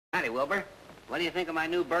Howdy, Wilbur. What do you think of my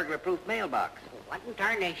new burglar-proof mailbox? What in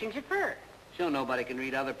tarnation's it for? So nobody can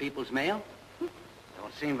read other people's mail?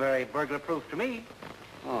 Don't seem very burglar-proof to me.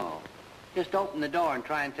 Oh, just open the door and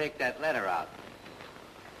try and take that letter out.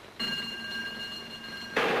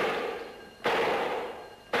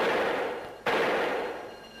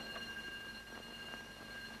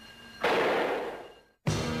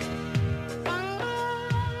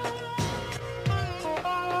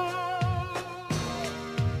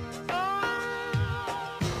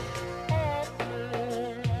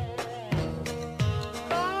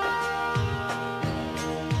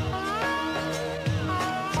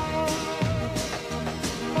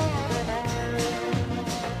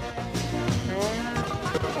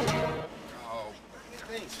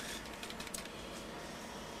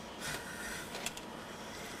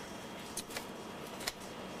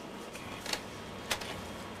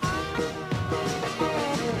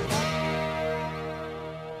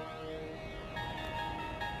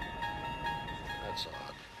 That's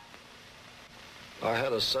odd. I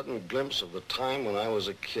had a sudden glimpse of the time when I was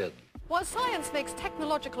a kid. While science makes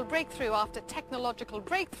technological breakthrough after technological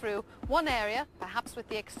breakthrough, one area, perhaps with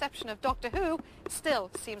the exception of Doctor Who,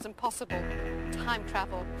 still seems impossible. Time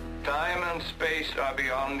travel. Time and space are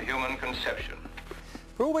beyond human conception.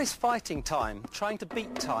 We're always fighting time, trying to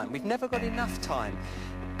beat time. We've never got enough time.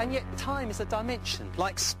 And yet time is a dimension,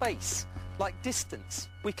 like space, like distance.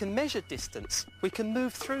 We can measure distance. We can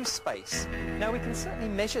move through space. Now, we can certainly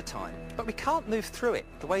measure time, but we can't move through it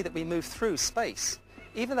the way that we move through space,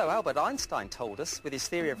 even though Albert Einstein told us, with his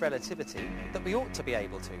theory of relativity, that we ought to be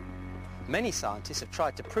able to. Many scientists have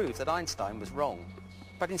tried to prove that Einstein was wrong.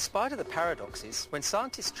 But in spite of the paradoxes, when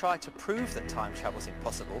scientists try to prove that time travel is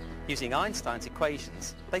impossible using Einstein's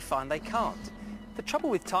equations, they find they can't. The trouble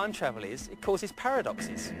with time travel is it causes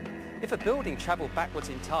paradoxes. If a building travelled backwards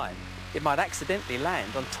in time, it might accidentally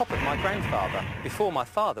land on top of my grandfather before my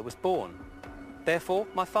father was born. Therefore,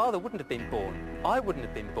 my father wouldn't have been born. I wouldn't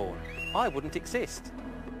have been born. I wouldn't exist.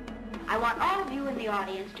 I want all of you in the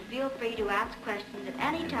audience to feel free to ask questions at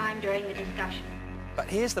any time during the discussion. But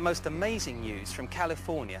here's the most amazing news from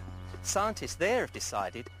California. Scientists there have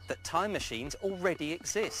decided that time machines already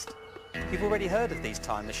exist. You've already heard of these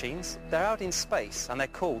time machines. They're out in space and they're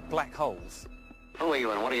called black holes. Who are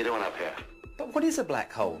you and what are you doing up here? But what is a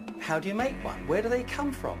black hole? How do you make one? Where do they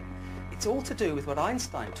come from? It's all to do with what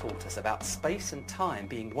Einstein taught us about space and time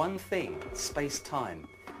being one thing, space-time.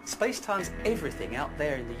 Space-time's everything out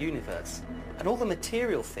there in the universe. And all the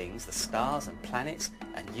material things, the stars and planets,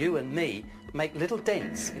 and you and me, make little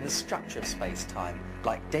dents in the structure of space-time,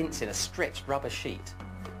 like dents in a stretched rubber sheet.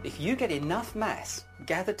 If you get enough mass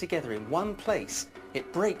gathered together in one place,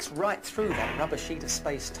 it breaks right through that rubber sheet of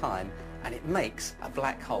space-time and it makes a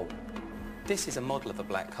black hole. This is a model of a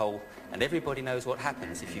black hole, and everybody knows what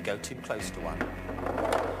happens if you go too close to one.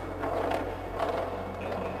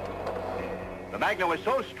 The magnet is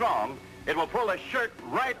so strong, it will pull the shirt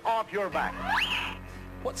right off your back.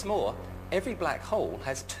 What's more, every black hole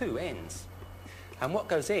has two ends. And what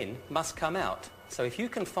goes in must come out. So if you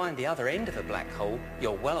can find the other end of a black hole,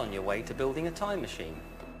 you're well on your way to building a time machine.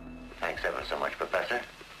 Thanks ever so much, Professor.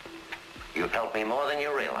 You've helped me more than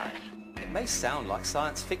you realize. It may sound like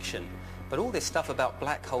science fiction, but all this stuff about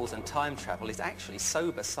black holes and time travel is actually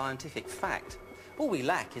sober scientific fact. All we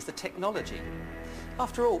lack is the technology.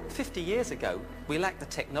 After all, 50 years ago, we lacked the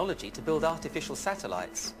technology to build artificial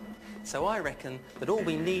satellites. So I reckon that all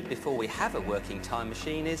we need before we have a working time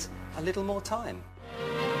machine is a little more time.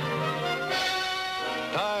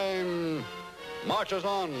 Time marches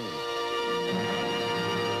on.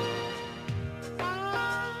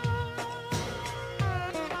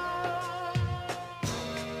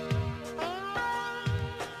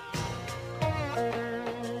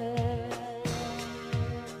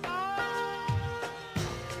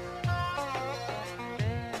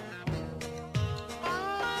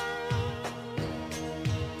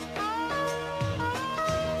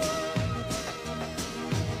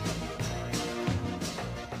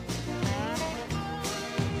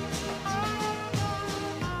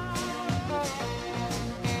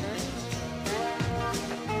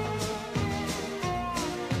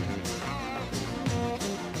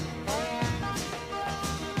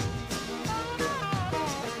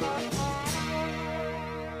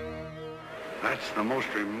 That's the most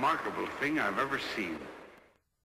remarkable thing I've ever seen.